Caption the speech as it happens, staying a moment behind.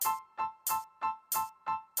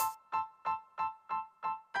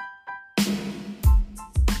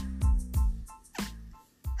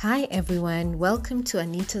Hi everyone, welcome to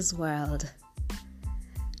Anita's World.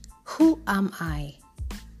 Who am I?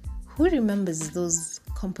 Who remembers those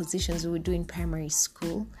compositions we would do in primary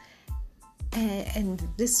school? And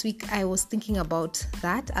this week I was thinking about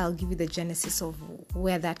that. I'll give you the genesis of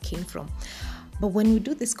where that came from. But when we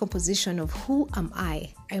do this composition of who am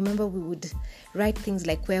I remember we would write things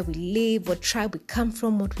like where we live, what tribe we come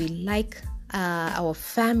from, what we like, our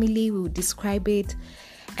family, we would describe it.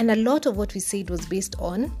 And a lot of what we said was based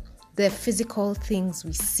on the physical things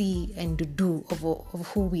we see and do of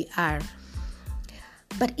who we are.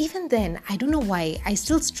 But even then, I don't know why, I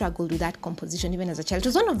still struggled with that composition even as a child. It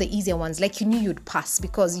was one of the easier ones, like you knew you'd pass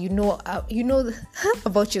because you know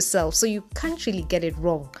about yourself, so you can't really get it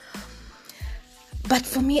wrong. But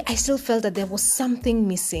for me, I still felt that there was something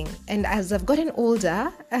missing. And as I've gotten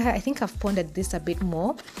older, I think I've pondered this a bit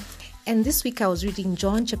more. And this week I was reading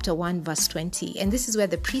John chapter 1 verse 20. And this is where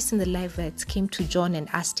the priest and the Levites came to John and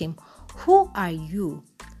asked him, "Who are you?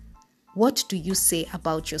 What do you say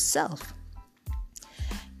about yourself?"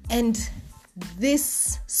 And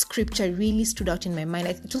this scripture really stood out in my mind.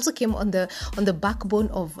 It also came on the backbone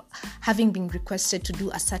of having been requested to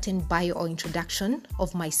do a certain bio or introduction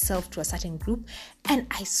of myself to a certain group, and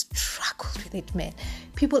I struggled with it, man.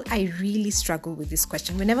 I really struggle with this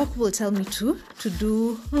question. Whenever people tell me to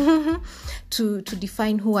do to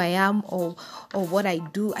define who I am or what I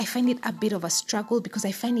do, I find it a bit of a struggle because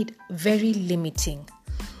I find it very limiting.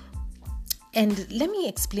 And let me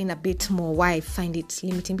explain a bit more why I find it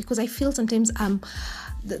limiting, because I feel sometimes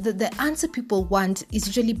the answer people want is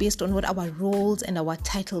usually based on what our roles and our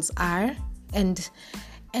titles are, and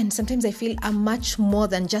sometimes I feel I'm much more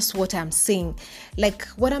than just what I'm saying. Like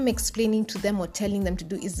what I'm explaining to them or telling them to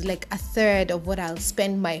do is like a third of what I'll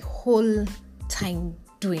spend my whole time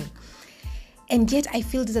doing. And yet I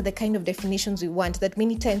feel these are the kind of definitions we want, that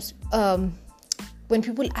many times when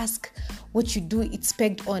people ask what you do, it's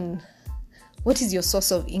pegged on what is your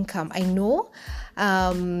source of income? I know,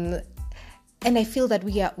 and I feel that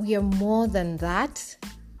we are more than that.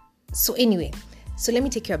 So anyway, so let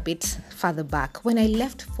me take you a bit further back. When I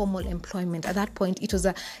left formal employment, at that point, it was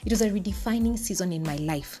a redefining season in my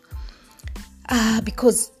life,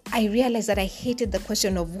 because I realized that I hated the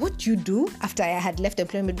question of what you do after I had left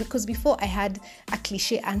employment, because before I had a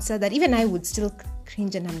cliche answer that even I would still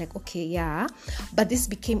cringe, and I'm like, okay, yeah, but this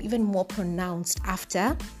became even more pronounced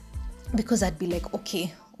after. Because I'd be like,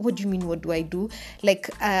 okay, what do you mean, what do I do? Like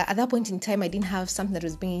at that point in time, I didn't have something that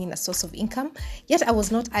was bringing in a source of income. Yet I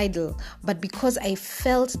was not idle. But because I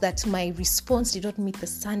felt that my response did not meet the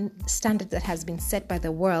standard that has been set by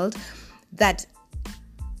the world, that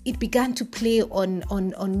it began to play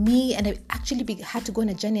on me. And I actually had to go on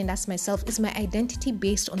a journey and ask myself, is my identity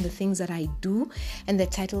based on the things that I do and the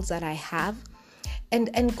titles that I have?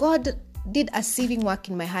 And God did a saving work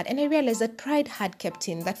in my heart, and I realized that pride had kept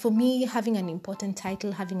in. That for me, having an important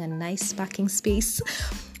title, having a nice parking space,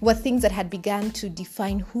 were things that had begun to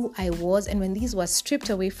define who I was. And when these were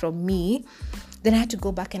stripped away from me, then I had to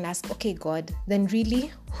go back and ask, okay, God, then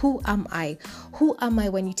really, who am I? Who am I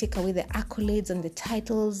when you take away the accolades and the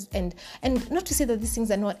titles? And not to say that these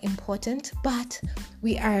things are not important, but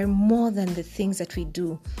we are more than the things that we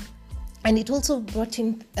do. And it also brought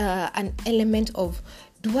in an element of,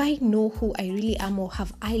 do I know who I really am, or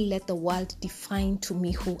have I let the world define to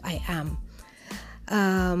me who I am?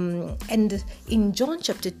 And in John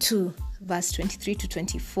chapter 2, verse 23 to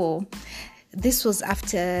 24, this was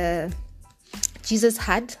after Jesus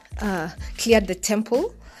had cleared the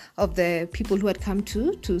temple of the people who had come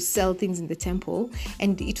to sell things in the temple.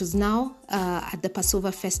 And it was now at the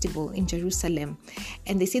Passover festival in Jerusalem.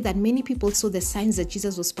 And they say that many people saw the signs that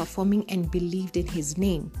Jesus was performing and believed in his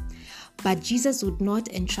name. But Jesus would not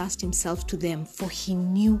entrust himself to them, for he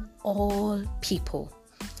knew all people.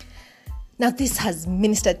 Now, this has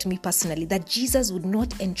ministered to me personally, that Jesus would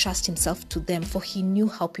not entrust himself to them, for he knew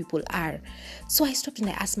how people are. So I stopped and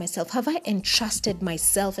I asked myself, have I entrusted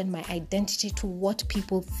myself and my identity to what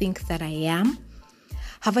people think that I am?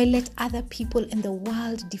 Have I let other people in the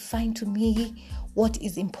world define to me what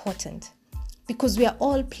is important? Because we are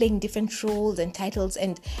all playing different roles and titles,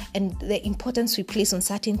 and the importance we place on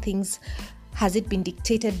certain things, has it been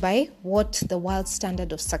dictated by what the world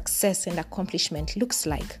standard of success and accomplishment looks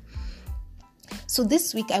like? So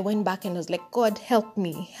this week I went back and I was like, God, help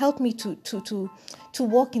me to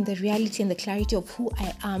walk in the reality and the clarity of who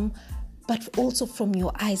I am, but also from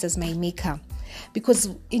your eyes as my maker. Because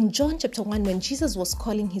in John chapter 1, when Jesus was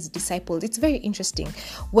calling his disciples, it's very interesting.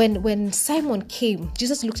 When Simon came,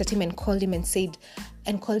 Jesus looked at him and called him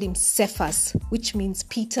Cephas, which means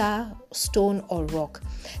Peter, stone or rock.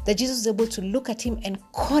 That Jesus was able to look at him and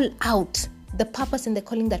call out the purpose and the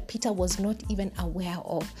calling that Peter was not even aware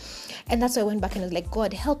of. And that's why I went back and I was like,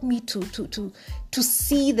 God, help me to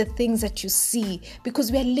see the things that you see,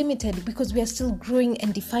 because we are limited, because we are still growing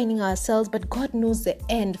and defining ourselves, but God knows the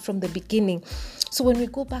end from the beginning. So when we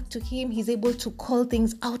go back to him, he's able to call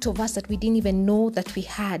things out of us that we didn't even know that we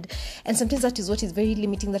had. And sometimes that is what is very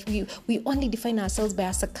limiting, that we only define ourselves by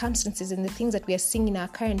our circumstances and the things that we are seeing in our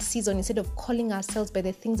current season, instead of calling ourselves by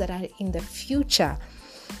the things that are in the future.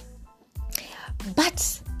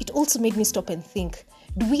 But it also made me stop and think,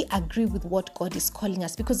 do we agree with what God is calling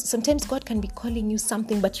us? Because sometimes God can be calling you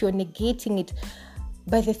something, but you're negating it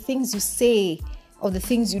by the things you say or the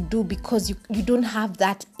things you do, because you don't have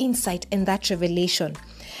that insight and that revelation.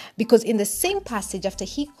 Because in the same passage, after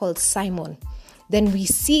he called Simon, then we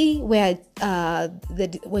see where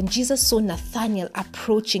when Jesus saw Nathanael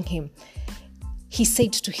approaching him, he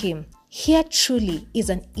said to him, "Here truly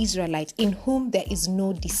is an Israelite in whom there is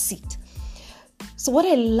no deceit." So what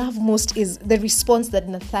I love most is the response that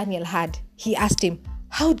Nathanael had. He asked him,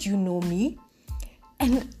 "How do you know me?"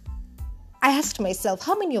 And I asked myself,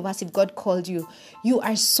 how many of us, if God called you, you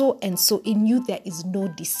are so and so, in you there is no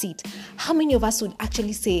deceit? How many of us would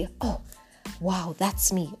actually say, "Oh, wow,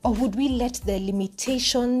 that's me"? Or would we let the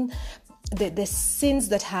limitation, the sins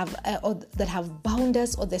that have bound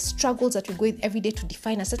us, or the struggles that we go with every day to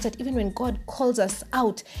define us, such that even when God calls us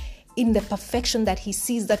out in the perfection that he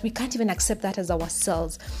sees, that we can't even accept that as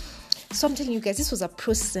ourselves? So I'm telling you guys, this was a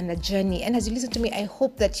process and a journey. And as you listen to me, I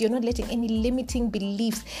hope that you're not letting any limiting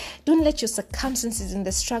beliefs. Don't let your circumstances and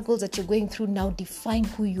the struggles that you're going through now define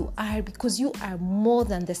who you are, because you are more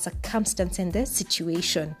than the circumstance and the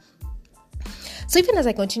situation. So even as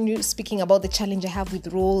I continue speaking about the challenge I have with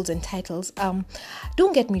roles and titles,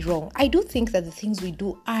 don't get me wrong. I do think that the things we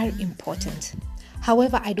do are important.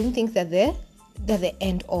 However, I don't think that they're the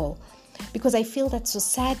end all, because I feel that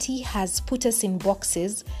society has put us in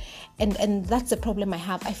boxes, and that's the problem I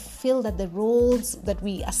have. I feel that the roles that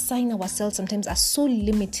we assign ourselves sometimes are so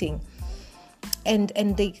limiting, and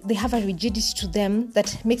they have a rigidity to them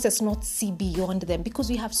that makes us not see beyond them, because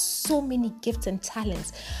we have so many gifts and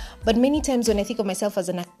talents. But many times when I think of myself as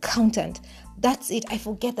an accountant, that's it. I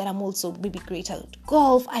forget that I'm also maybe great at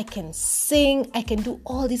golf, I can sing, I can do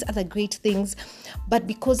all these other great things. But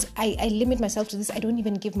because I limit myself to this, I don't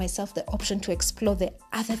even give myself the option to explore the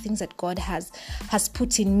other things that God has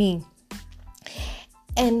put in me.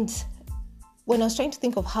 And when I was trying to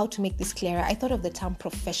think of how to make this clearer, I thought of the term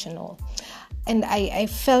professional. And I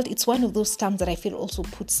felt it's one of those terms that I feel also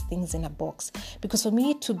puts things in a box. Because for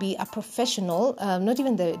me to be a professional, not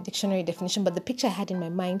even the dictionary definition, but the picture I had in my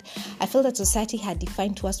mind, I felt that society had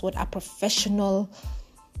defined to us what a professional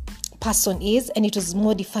person is. And it was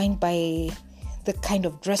more defined by the kind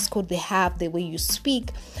of dress code they have, the way you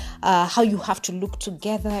speak, how you have to look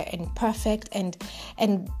together and perfect. And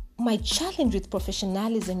my challenge with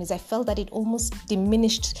professionalism is I felt that it almost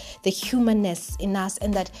diminished the humanness in us,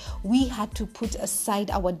 and that we had to put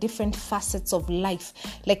aside our different facets of life.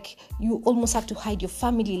 Like, you almost have to hide your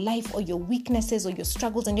family life or your weaknesses or your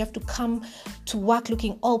struggles, and you have to come to work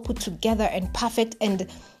looking all put together and perfect and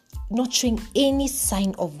not showing any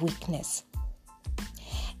sign of weakness.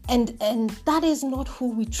 And that is not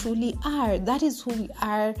who we truly are. That is who we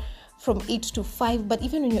are from 8 to 5, but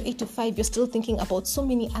even when you're 8 to 5, you're still thinking about so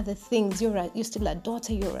many other things. You're still a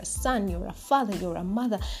daughter, you're a son, you're a father, you're a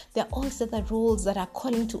mother. There are all these other roles that are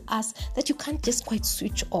calling to us that you can't just quite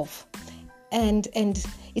switch off. And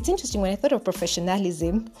it's interesting, when I thought of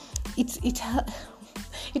professionalism,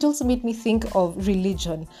 it also made me think of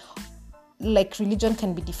religion. Like, religion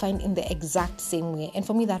can be defined in the exact same way. And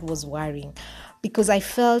for me, that was worrying, because I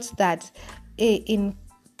felt that in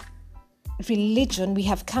religion, we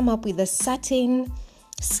have come up with a certain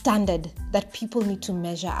standard that people need to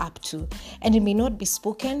measure up to, and it may not be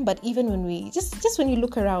spoken, but even when we just when you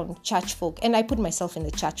look around church folk, and I put myself in the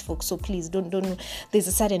church folk, so please don't, there's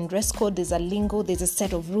a certain dress code, there's a lingo, there's a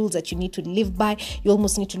set of rules that you need to live by. You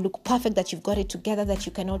almost need to look perfect, that you've got it together, that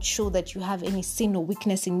you cannot show that you have any sin or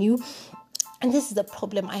weakness in you. And this is the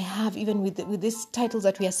problem I have even with these titles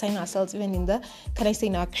that we assign ourselves, even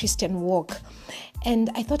in our Christian walk.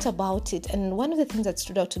 And I thought about it, and one of the things that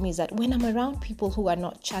stood out to me is that when I'm around people who are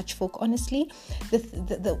not church folk, honestly,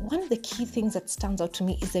 the one of the key things that stands out to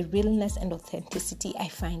me is the realness and authenticity I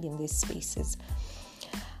find in these spaces.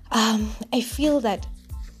 I feel that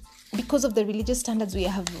because of the religious standards we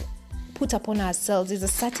have put upon ourselves, there's a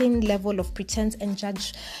certain level of pretense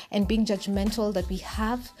and being judgmental that we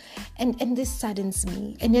have, and this saddens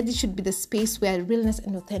me. And yet this should be the space where realness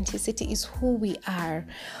and authenticity is who we are.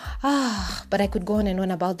 But I could go on and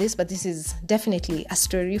on about this, but this is definitely a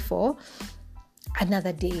story for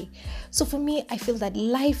another day. So for me, I feel that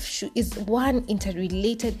life is one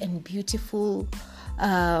interrelated and beautiful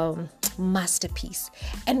masterpiece,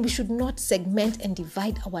 and we should not segment and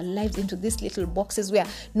divide our lives into these little boxes where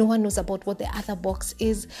no one knows about what the other box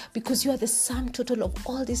is, because you are the sum total of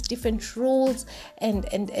all these different roles and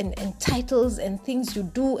titles and things you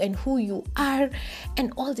do and who you are,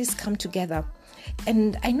 and all these come together.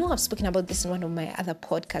 And I know I've spoken about this in one of my other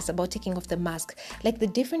podcasts about taking off the mask. Like, the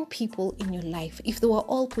different people in your life, if they were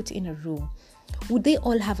all put in a room, would they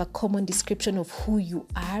all have a common description of who you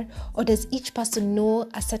are? Or does each person know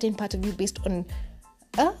a certain part of you based on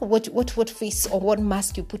what face or what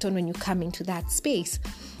mask you put on when you come into that space?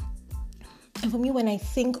 And for me, when I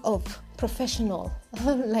think of professional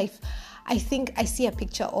life, I think I see a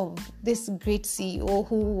picture of this great CEO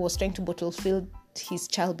who was trying to bottle fill his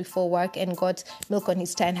child before work and got milk on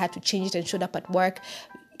his tie and had to change it and showed up at work.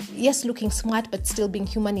 Yes, looking smart, but still being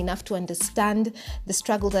human enough to understand the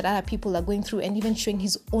struggles that other people are going through, and even showing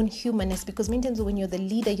his own humanness. Because many times when you're the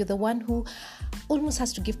leader, you're the one who almost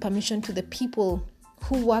has to give permission to the people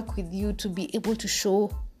who work with you to be able to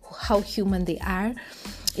show how human they are.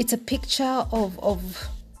 It's a picture of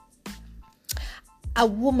a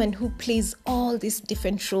woman who plays all these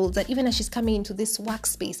different roles, that even as she's coming into this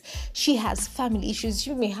workspace, she has family issues.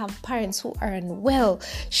 You may have parents who are unwell.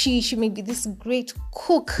 She may be this great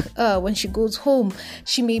cook when she goes home.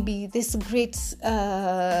 She may be this great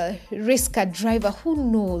race car driver. Who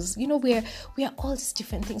knows? You know, we are all these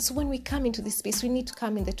different things. So when we come into this space, we need to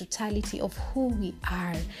come in the totality of who we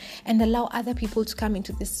are and allow other people to come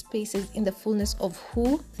into these spaces in the fullness of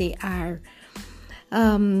who they are.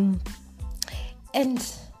 And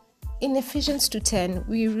in Ephesians 2:10,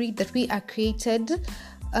 we read that we are created,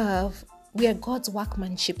 we are God's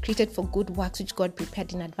workmanship, created for good works which God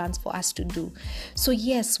prepared in advance for us to do. So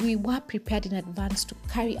yes, we were prepared in advance to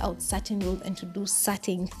carry out certain roles and to do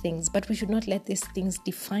certain things, but we should not let these things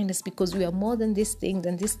define us, because we are more than these things,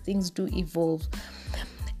 and these things do evolve.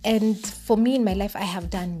 And for me in my life, I have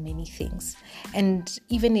done many things. And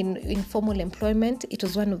even in formal employment, it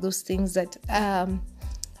was one of those things that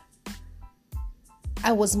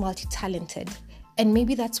I was multi-talented, and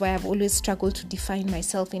maybe that's why I've always struggled to define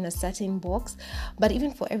myself in a certain box. But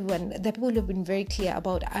even for everyone, the people who have been very clear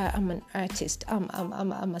about I'm an artist, I'm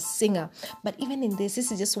a singer. But even in this is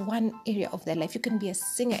just one area of their life. You can be a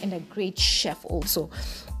singer and a great chef also.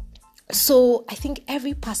 So I think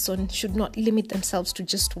every person should not limit themselves to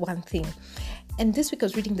just one thing. And this week I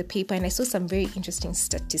was reading the paper and I saw some very interesting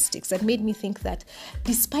statistics that made me think that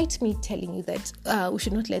despite me telling you that we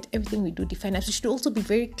should not let everything we do define us, we should also be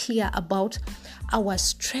very clear about our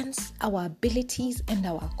strengths, our abilities, and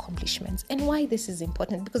our accomplishments. And why this is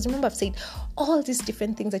important, because remember I've said all these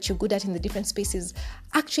different things that you're good at in the different spaces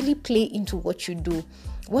actually play into what you do.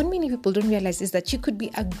 What many people don't realize is that you could be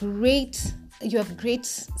you have great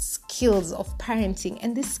skills of parenting,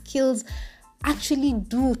 and these skills actually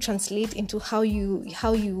do translate into how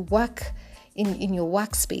you work in your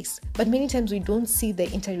workspace. But many times we don't see the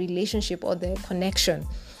interrelationship or the connection.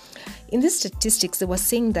 In these statistics, they were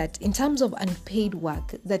saying that in terms of unpaid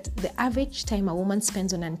work, that the average time a woman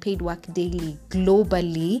spends on unpaid work daily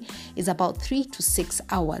globally is about 3 to 6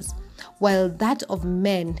 hours, while that of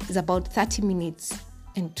men is about 30 minutes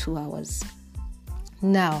and 2 hours.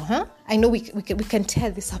 Now, I know we can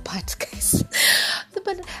tear this apart, guys.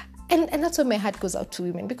 But and that's why my heart goes out to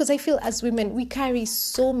women, because I feel as women we carry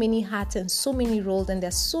so many hats and so many roles, and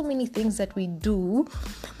there's so many things that we do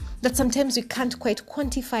that sometimes we can't quite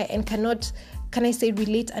quantify and cannot,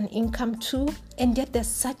 relate an income to. And yet there's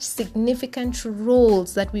such significant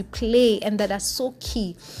roles that we play and that are so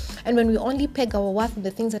key. And when we only peg our worth on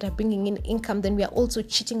the things that are bringing in income, then we are also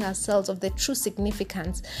cheating ourselves of the true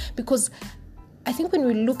significance. Because I think when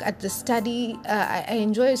we look at the study, I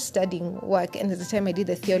enjoy studying work, and at the time I did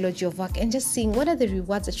the theology of work, and just seeing what are the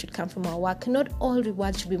rewards that should come from our work. Not all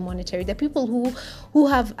rewards should be monetary. There are people who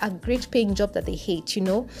have a great paying job that they hate,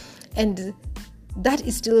 and that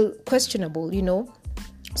is still questionable,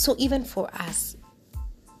 So even for us,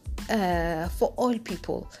 for all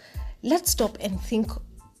people, let's stop and think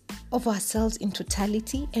of ourselves in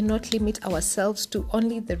totality and not limit ourselves to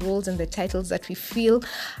only the roles and the titles that we feel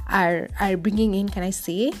are bringing in,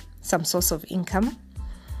 some source of income.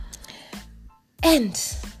 And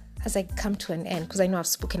as I come to an end, because I know I've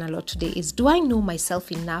spoken a lot today, is do I know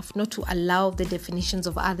myself enough not to allow the definitions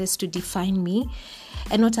of others to define me,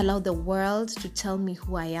 and not allow the world to tell me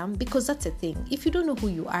who I am? Because that's the thing. If you don't know who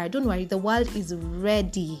you are, don't worry. The world is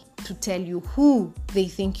ready to tell you who they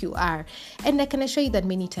think you are. And I can assure you that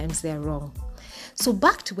many times they're wrong. So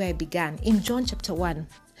back to where I began, in John chapter 1,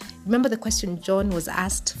 Remember the question John was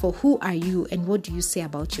asked for, who are you and what do you say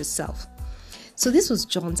about yourself? So this was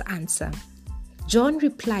John's answer. John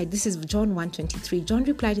replied, this is John 1:23. John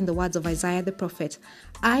replied in the words of Isaiah the prophet,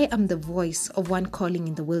 I am the voice of one calling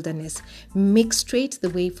in the wilderness, make straight the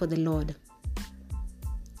way for the Lord.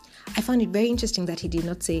 I found it very interesting that he did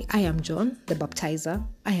not say, I am John the baptizer,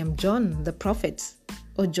 I am John the prophet,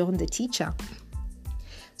 or John the teacher.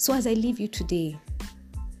 So as I leave you today,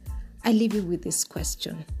 I leave you with this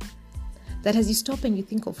question, that as you stop and you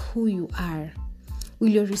think of who you are, will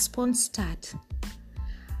your response start,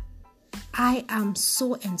 I am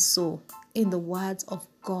so and so in the words of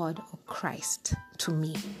God or Christ to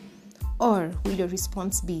me? Or will your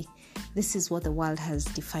response be, this is what the world has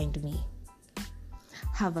defined me?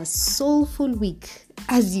 Have a soulful week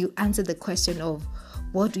as you answer the question of,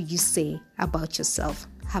 what do you say about yourself?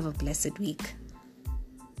 Have a blessed week.